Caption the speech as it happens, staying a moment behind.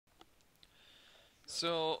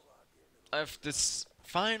So I've this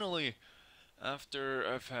finally, after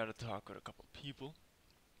I've had a talk with a couple of people,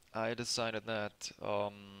 I decided that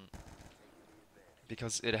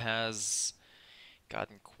because it has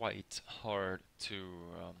gotten quite hard to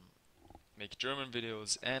um, make German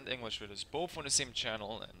videos and English videos both on the same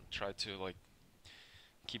channel and try to like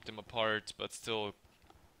keep them apart, but still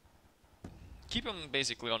keep them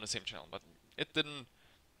basically on the same channel. But it didn't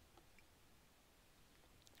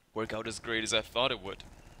work out as great as I thought it would.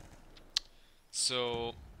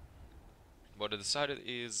 So what I decided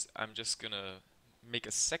is I'm just gonna make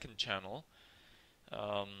a second channel.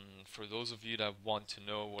 For those of you that want to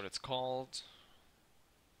know what it's called,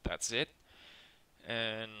 that's it.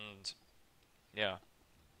 And yeah,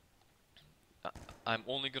 I'm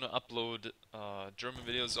only gonna upload German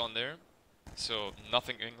videos on there, so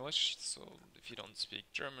nothing English. So if you don't speak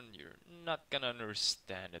German, you're not gonna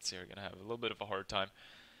understand it. So you're gonna have a little bit of a hard time,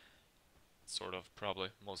 sort of, probably,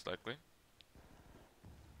 most likely.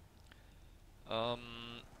 Um,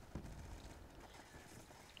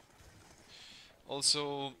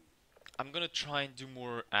 Also, I'm gonna try and do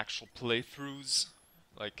more actual playthroughs.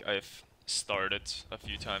 Like I've started a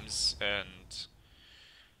few times and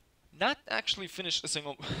not actually finished a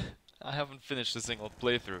single. I haven't finished a single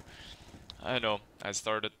playthrough. I know. I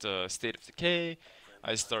started State of Decay.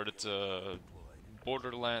 I started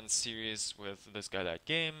Borderlands series with this guy that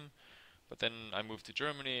game, but then I moved to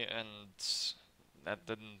Germany and that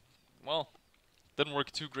didn't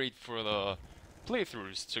work too great for the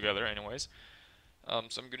playthroughs together, anyways.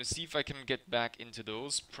 So I'm gonna see if I can get back into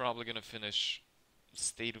those. Probably gonna finish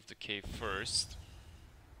State of Decay first.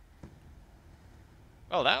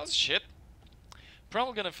 Well, that was shit.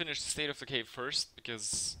 Probably gonna finish State of Decay first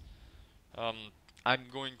because um,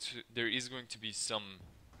 there is going to be some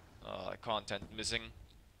content missing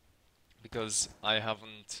because I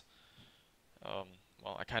haven't. Um,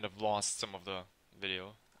 well, I kind of lost some of the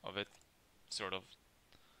video of it. Sort of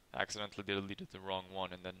accidentally deleted the wrong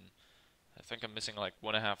one, and then I think I'm missing like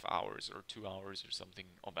 1.5 hours or 2 hours or something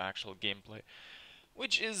of actual gameplay,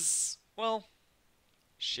 which is, well,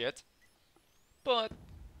 shit, but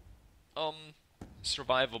um,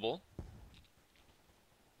 survivable,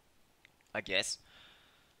 I guess.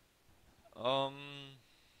 Um,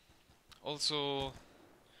 Also,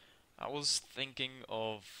 I was thinking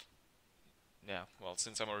of, yeah, well,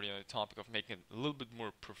 since I'm already on the topic of making it a little bit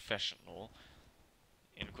more professional,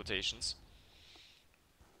 in quotations,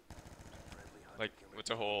 like with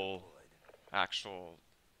the whole actual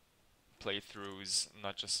playthroughs,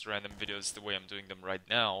 not just random videos the way I'm doing them right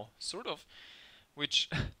now, sort of, which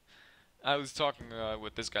I was talking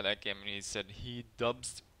with this guy that game, and he said he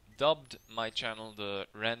dubbed my channel the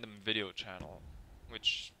random video channel,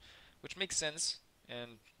 which which makes sense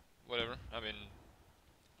and whatever. I mean,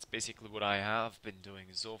 it's basically what I have been doing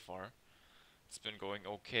so far. It's been going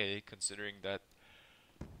okay considering that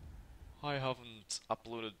I haven't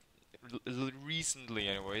uploaded recently,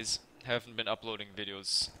 anyways. Haven't been uploading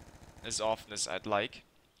videos as often as I'd like.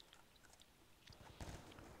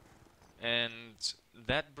 And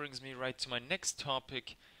that brings me right to my next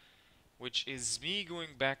topic, which is me going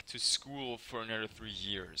back to school for another 3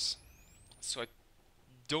 years. So I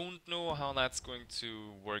don't know how that's going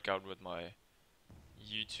to work out with my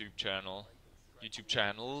YouTube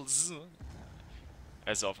channels,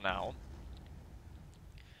 as of now.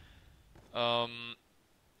 Um,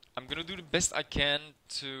 I'm gonna do the best I can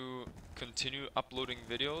to continue uploading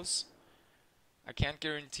videos. I can't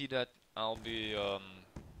guarantee that I'll be,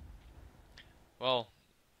 well,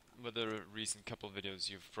 with the recent couple videos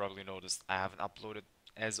you've probably noticed I haven't uploaded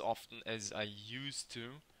as often as I used to.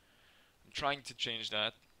 I'm trying to change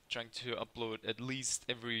that, trying to upload at least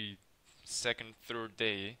every second, third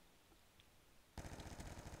day.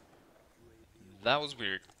 That was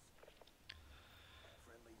weird.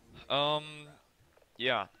 Um,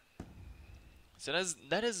 yeah. So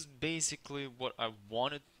that is basically what I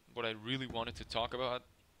really wanted to talk about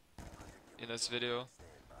in this video.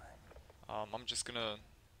 I'm just gonna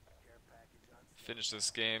finish this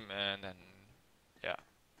game and then, yeah.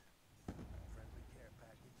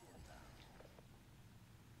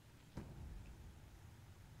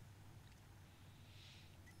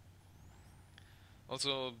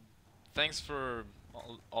 Also, thanks for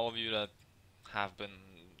all of you that have been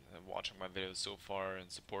watching my videos so far and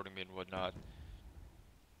supporting me and whatnot.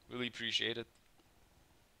 Really appreciate it.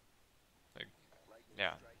 Like,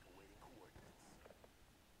 yeah.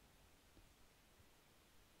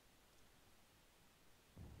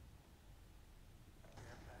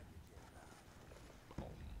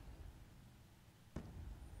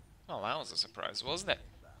 Oh, that was a surprise, wasn't it?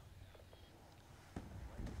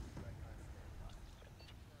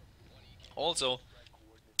 Also,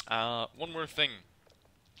 one more thing.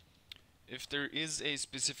 If there is a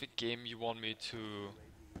specific game you want me to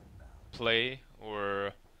play,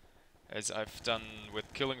 or as I've done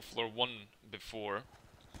with Killing Floor 1 before,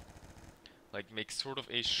 like make sort of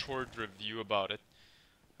a short review about it,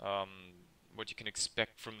 um, what you can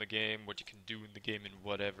expect from the game, what you can do in the game, and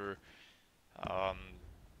whatever, um,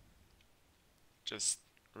 just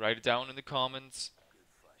write it down in the comments,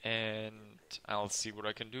 and I'll see what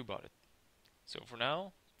I can do about it. So for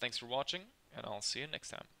now, thanks for watching, and I'll see you next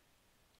time.